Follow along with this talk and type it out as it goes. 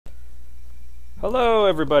Hello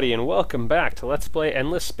everybody and welcome back to Let's Play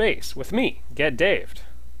Endless Space with me, Get Daved.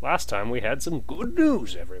 Last time we had some good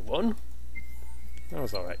news, everyone. That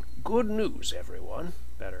was alright. Good news, everyone.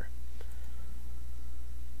 Better.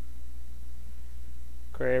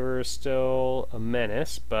 Cravers still a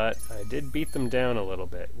menace, but I did beat them down a little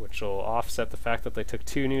bit, which will offset the fact that they took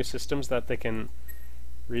two new systems that they can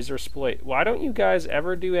resource-exploit. Why don't you guys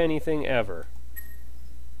ever do anything ever?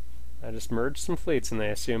 I just merged some fleets and they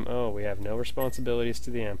assume, oh, we have no responsibilities to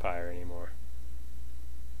the Empire anymore.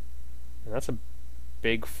 And that's a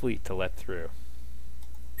big fleet to let through.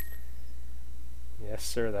 Yes,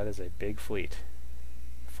 sir, that is a big fleet.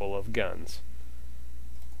 Full of guns.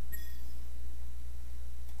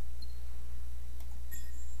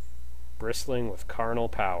 Bristling with carnal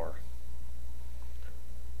power.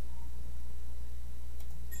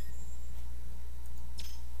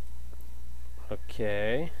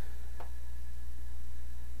 Okay.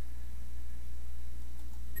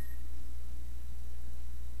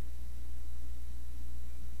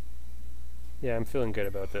 Yeah, I'm feeling good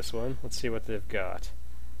about this one. Let's see what they've got.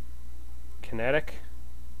 Kinetic?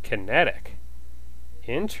 Kinetic?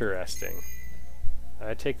 Interesting.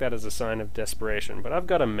 I take that as a sign of desperation, but I've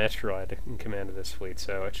got a Metroid in command of this fleet,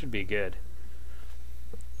 so it should be good.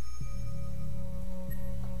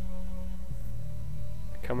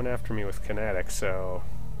 Coming after me with kinetic, so...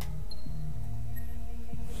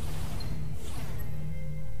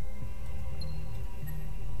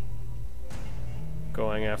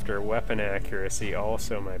 Going after weapon accuracy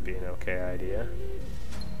also might be an okay idea.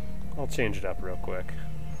 I'll change it up real quick.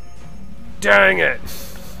 Dang it!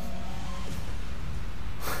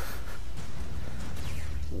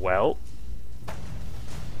 Well.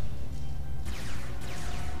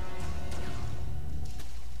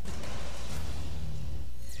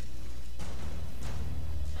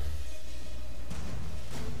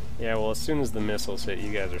 Yeah, well, as soon as the missiles hit,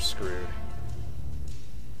 you guys are screwed.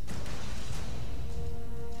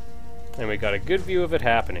 And we got a good view of it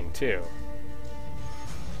happening, too.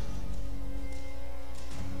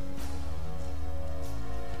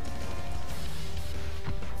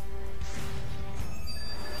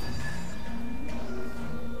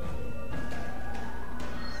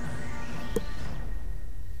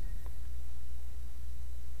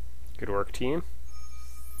 Good work, team.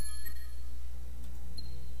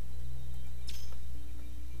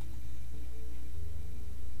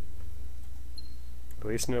 At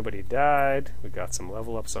least nobody died. We got some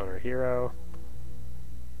level ups on our hero.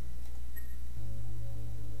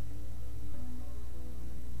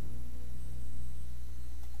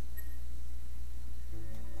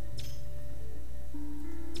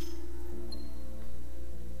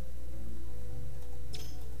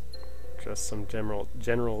 Just some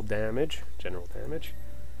general damage.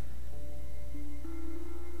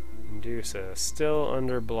 Medusa still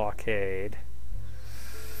under blockade.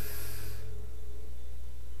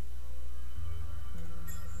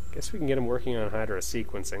 Guess we can get them working on Hydra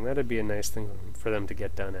sequencing. That'd be a nice thing for them to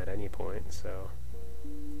get done at any point, so...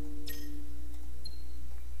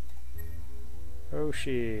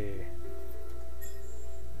 Hoshi!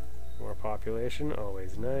 More population,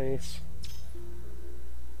 always nice.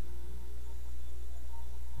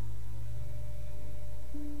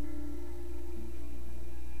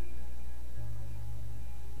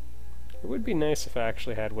 It would be nice if I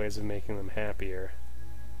actually had ways of making them happier.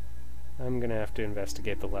 I'm gonna have to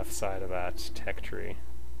investigate the left side of that tech tree.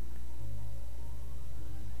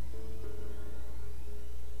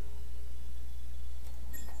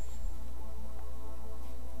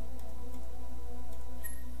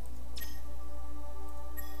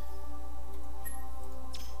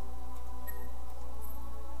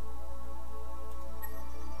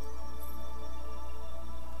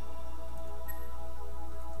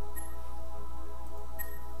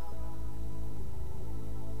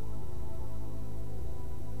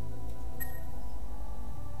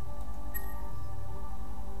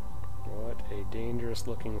 Dangerous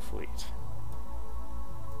looking fleet.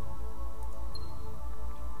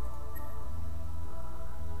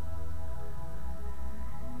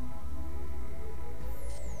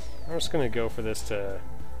 I'm just going to go for this to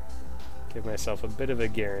give myself a bit of a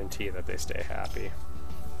guarantee that they stay happy.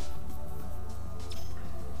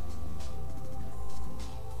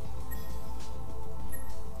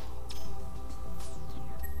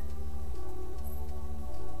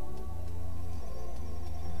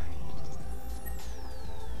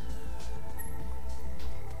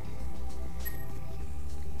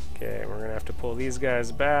 Okay, we're gonna have to pull these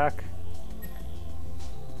guys back.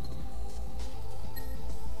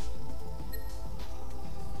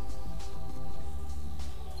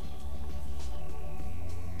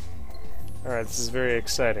 Alright, this is very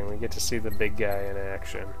exciting. We get to see the big guy in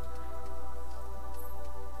action.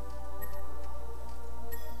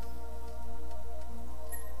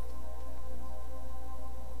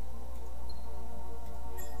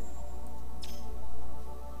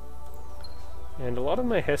 And a lot of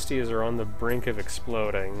my Hesties are on the brink of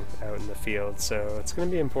exploding out in the field, so it's going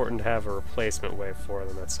to be important to have a replacement wave for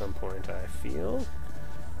them at some point, I feel.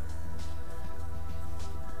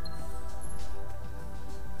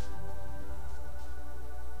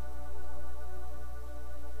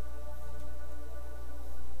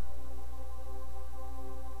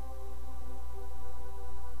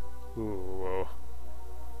 Ooh.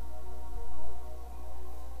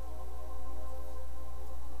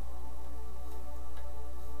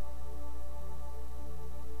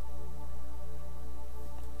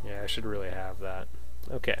 Yeah, I should really have that.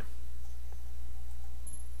 Okay.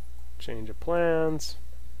 Change of plans.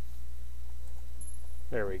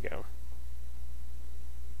 There we go.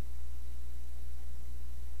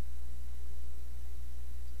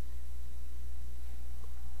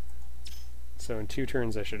 So in 2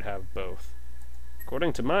 turns I should have both.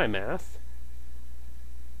 According to my math.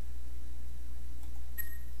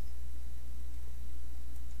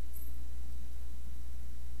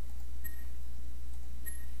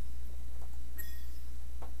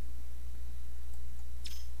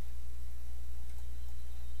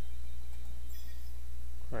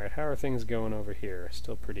 Alright, how are things going over here?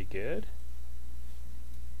 Still pretty good.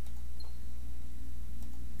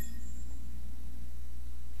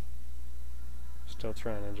 Still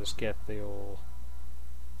trying to just get the old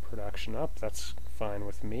production up. That's fine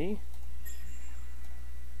with me.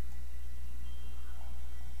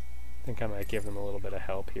 I think I might give them a little bit of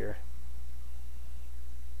help here.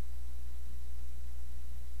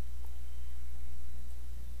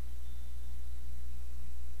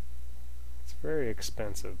 It's very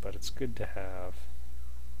expensive, but it's good to have.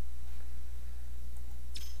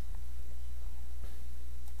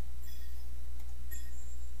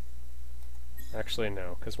 Actually,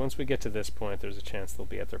 no, because once we get to this point, there's a chance they'll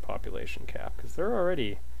be at their population cap, because they're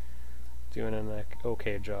already doing an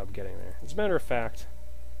okay job getting there. As a matter of fact,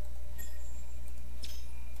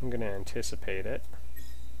 I'm going to anticipate it,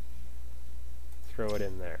 throw it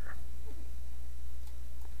in there.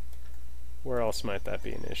 Where else might that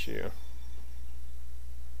be an issue?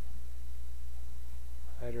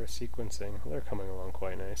 Hydro sequencing, well, they're coming along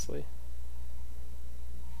quite nicely.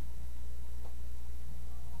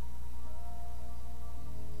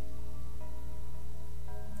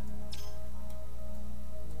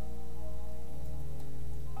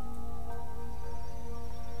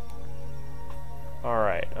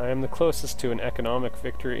 Alright, I am the closest to an economic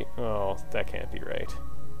victory. Oh, that can't be right.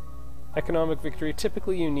 Economic victory,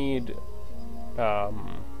 typically you need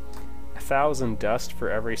 1,000 dust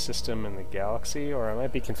for every system in the galaxy, or I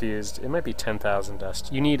might be confused. It might be 10,000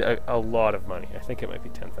 dust. You need a lot of money. I think it might be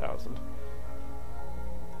 10,000.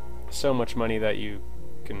 So much money that you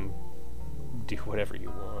can do whatever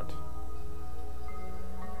you want.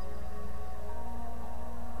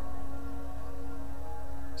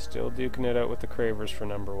 Still duking it out with the Cravers for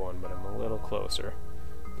 #1, but I'm a little closer.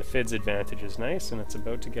 The Fid's advantage is nice, and it's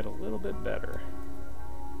about to get a little bit better.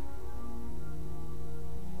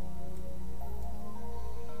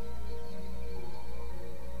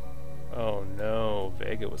 Oh no,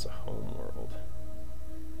 Vega was a homeworld.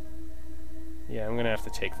 Yeah, I'm gonna have to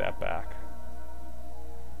take that back.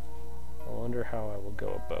 I wonder how I will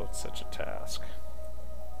go about such a task.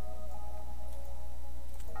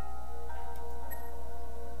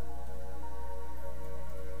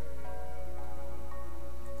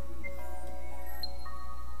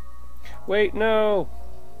 Wait, no!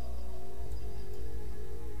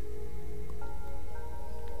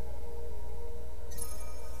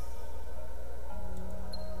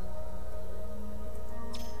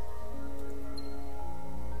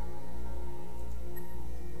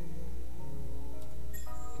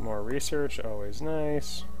 More research, always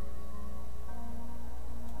nice.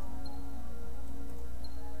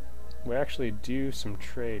 We actually do some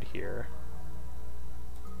trade here.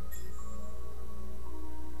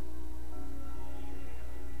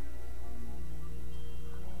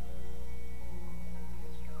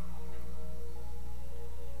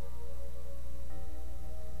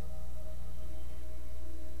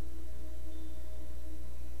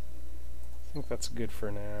 I think that's good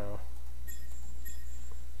for now.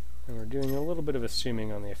 And we're doing a little bit of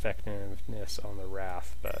assuming on the effectiveness on the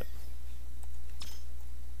Wrath, but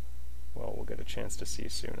well, we'll get a chance to see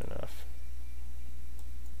soon enough.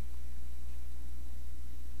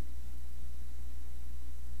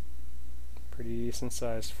 Pretty decent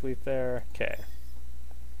sized fleet there. Okay.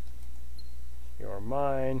 more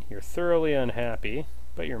mine. You're thoroughly unhappy,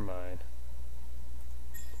 but you're mine.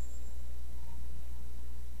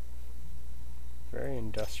 Very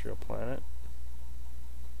industrial planet.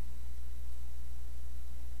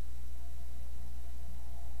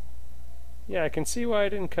 Yeah, I can see why I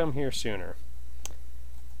didn't come here sooner.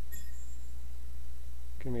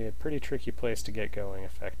 Gonna be a pretty tricky place to get going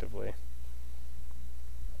effectively.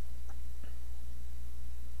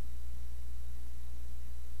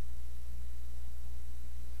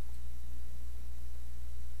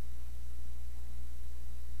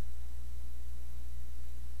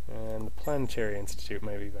 And the Planetary Institute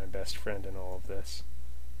might be my best friend in all of this.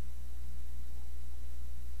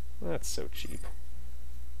 That's so cheap.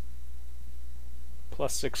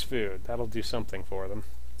 +6 food. That'll do something for them.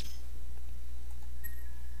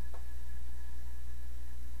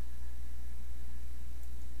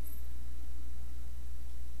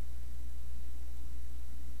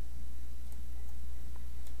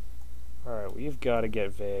 Alright, we've got to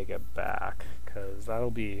get Vega back, because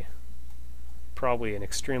that'll be probably an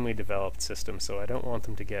extremely developed system, so I don't want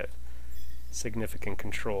them to get significant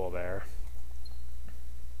control there.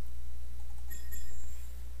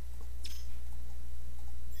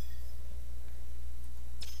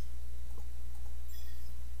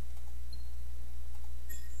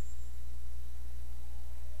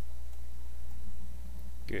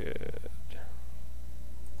 Good.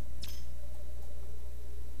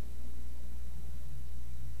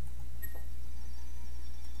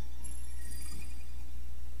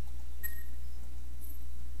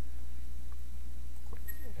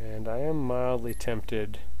 And I am mildly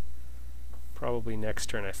tempted, probably next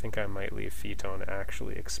turn I think I might leave Phaeton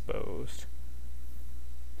actually exposed.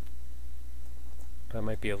 That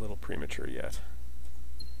might be a little premature yet.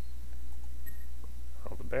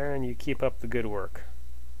 Oh, the Baron, you keep up the good work.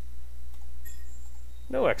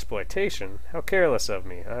 No exploitation? How careless of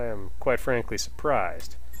me. I am quite frankly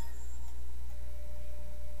surprised.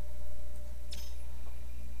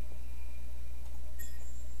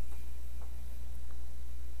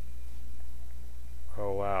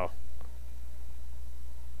 Oh, wow.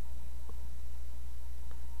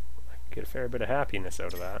 I could get a fair bit of happiness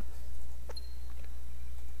out of that.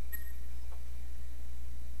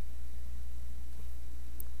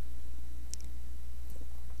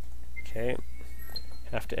 Okay.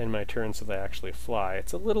 Have to end my turn so they actually fly.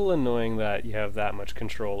 It's a little annoying that you have that much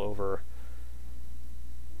control over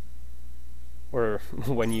or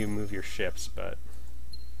when you move your ships, but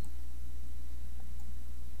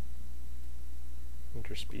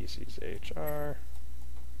interspecies HR.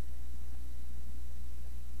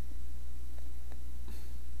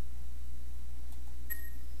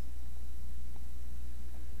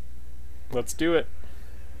 Let's do it.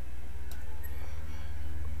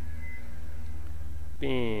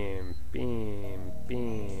 Beam, beam,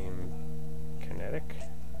 beam. Kinetic,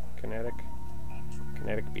 kinetic,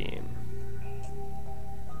 kinetic beam.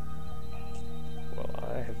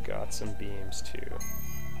 Well, I have got some beams too.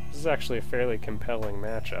 This is actually a fairly compelling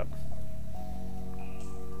matchup.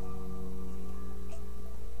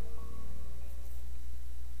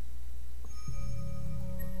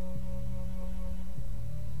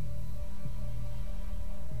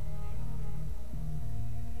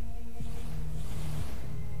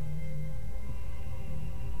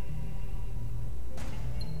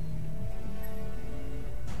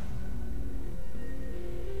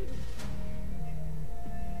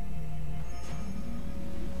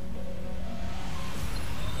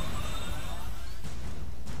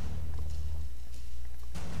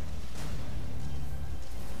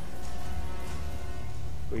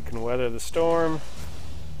 We can weather the storm.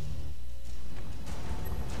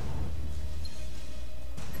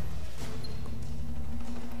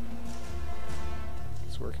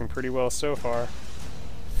 It's working pretty well so far.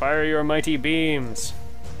 Fire your mighty beams!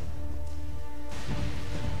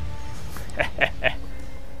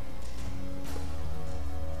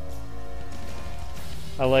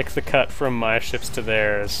 I like the cut from my ships to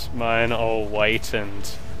theirs. Mine all white and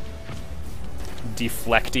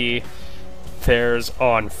deflecty. Theirs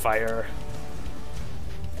on fire.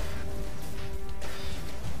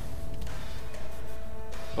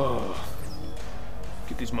 Oh.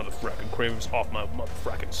 Get these motherfucking Cravers off my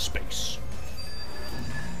motherfucking space.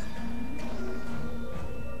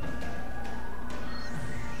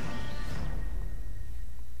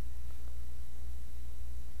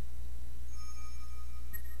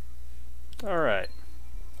 Alright.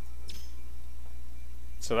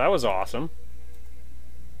 So that was awesome.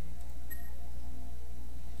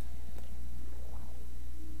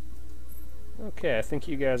 Okay, I think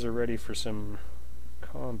you guys are ready for some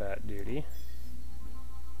combat duty.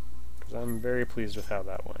 because I'm very pleased with how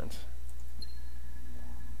that went.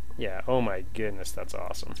 Yeah, oh my goodness, that's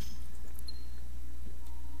awesome.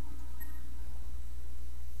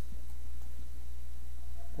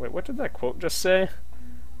 Wait, what did that quote just say?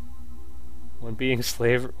 When being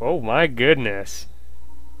slave... Oh my goodness.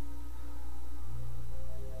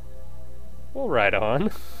 Well, right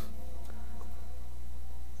on.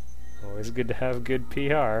 Always good to have good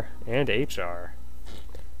PR and HR.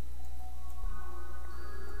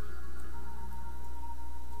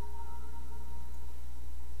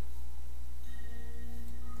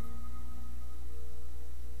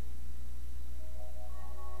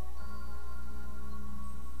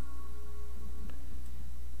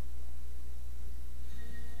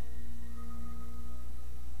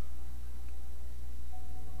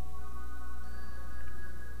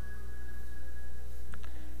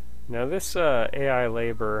 Now this AI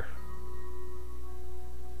labor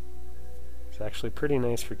is actually pretty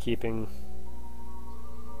nice for keeping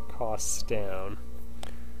costs down.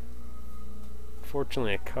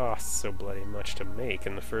 Fortunately, it costs so bloody much to make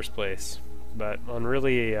in the first place, but on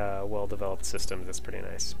really well-developed systems, it's pretty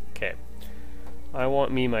nice. Okay, I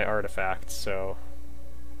want me my artifacts, so...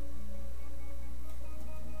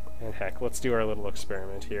 And heck, let's do our little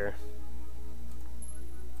experiment here.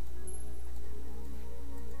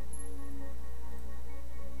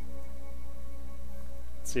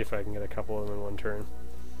 See if I can get a couple of them in one turn.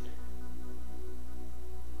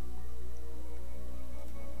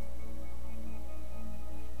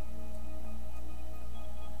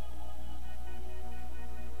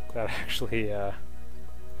 That actually,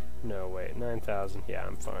 no, wait, 9,000, yeah,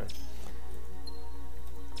 I'm fine.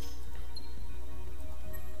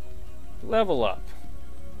 Level up.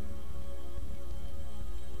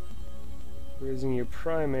 We're using you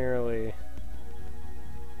primarily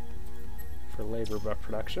for labor but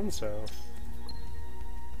production, so...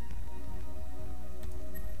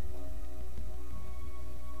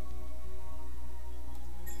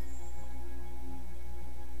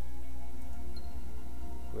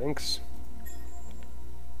 Links.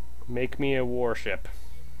 Make me a warship.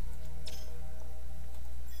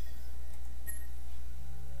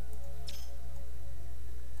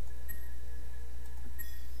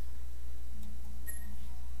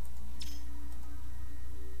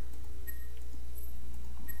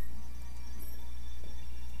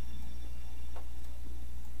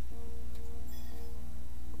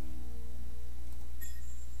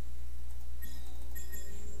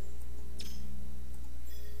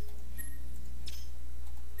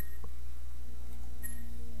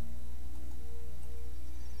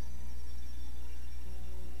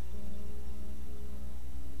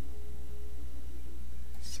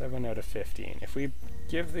 Seven out of 15. If we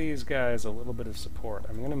give these guys a little bit of support,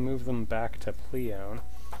 I'm going to move them back to Pleone.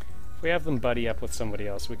 If we have them buddy up with somebody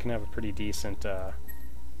else, we can have a pretty decent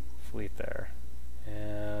fleet there.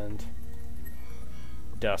 And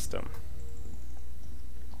dust them.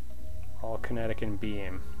 All kinetic and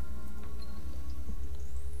beam.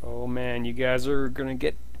 Oh man, you guys are gonna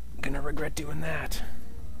regret doing that.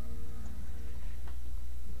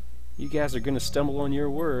 You guys are gonna stumble on your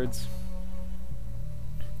words.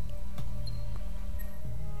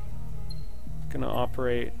 Gonna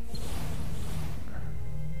operate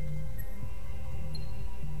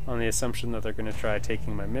on the assumption that they're gonna try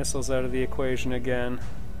taking my missiles out of the equation again.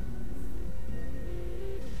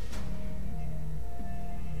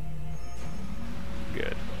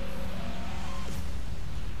 Good.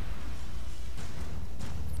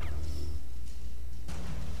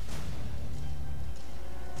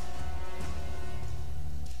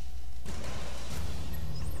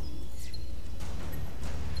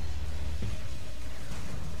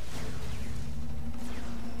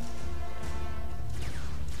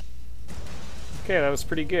 Okay, that was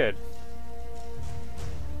pretty good.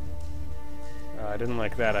 I didn't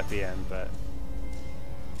like that at the end, but...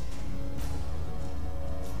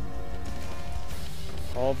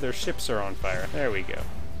 all of their ships are on fire. There we go.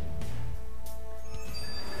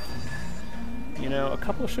 You know, a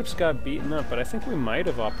couple of ships got beaten up, but I think we might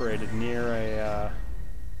have operated near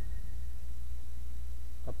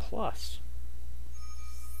a plus.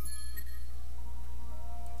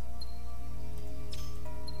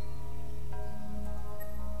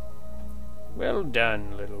 Well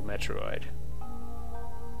done, little Metroid.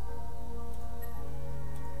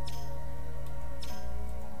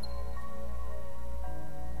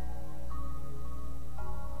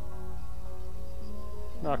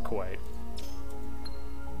 Not quite.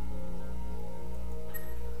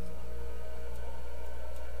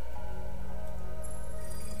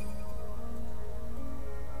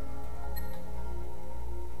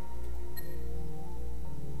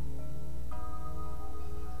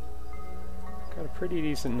 pretty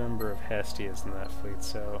decent number of Hestias in that fleet,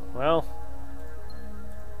 so, well,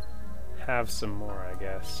 have some more, I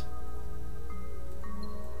guess.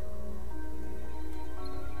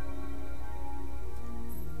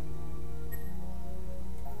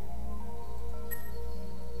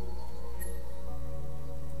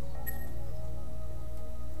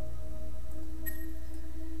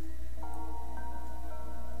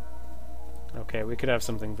 Okay, we could have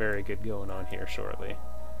something very good going on here shortly.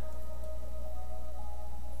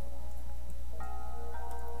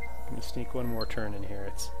 Gonna sneak one more turn in here.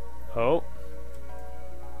 It's... oh!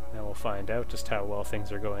 Now we'll find out just how well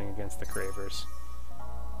things are going against the Cravers.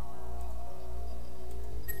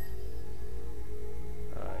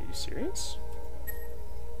 Are you serious?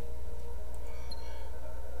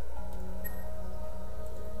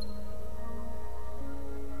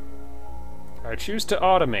 I choose to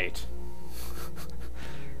automate.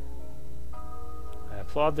 I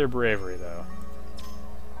applaud their bravery, though.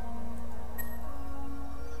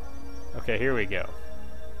 Okay, here we go.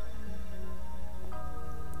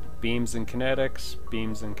 Beams and kinetics,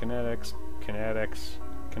 beams and kinetics, kinetics,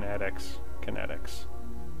 kinetics, kinetics.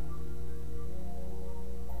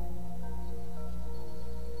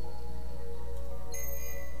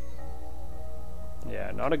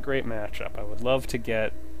 Yeah, not a great matchup. I would love to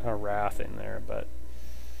get a Wrath in there, but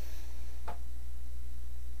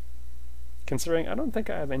considering I don't think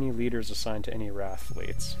I have any leaders assigned to any Wrath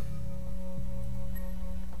fleets.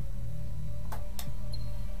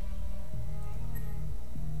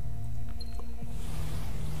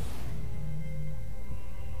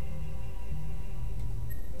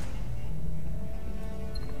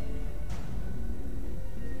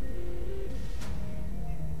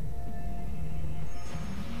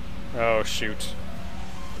 Oh, shoot.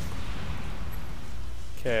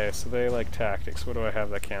 Okay, so they like tactics. What do I have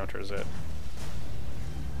that counters it?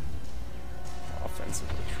 Offensive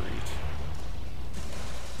retreat.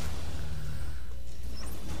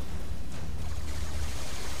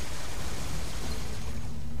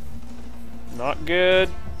 Not good.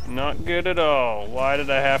 Not good at all. Why did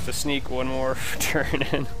I have to sneak one more turn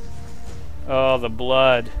in? Oh, the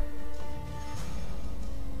blood.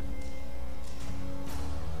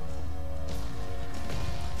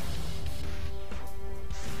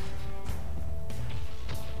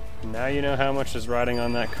 Now you know how much is riding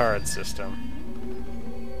on that card system.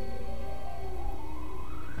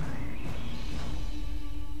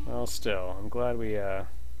 Well, still, I'm glad we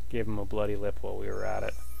gave him a bloody lip while we were at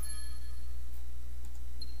it.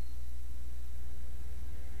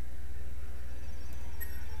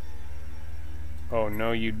 Oh,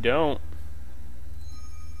 no you don't.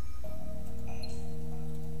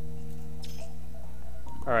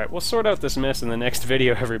 Alright, we'll sort out this mess in the next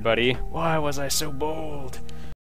video, everybody. Why was I so bold?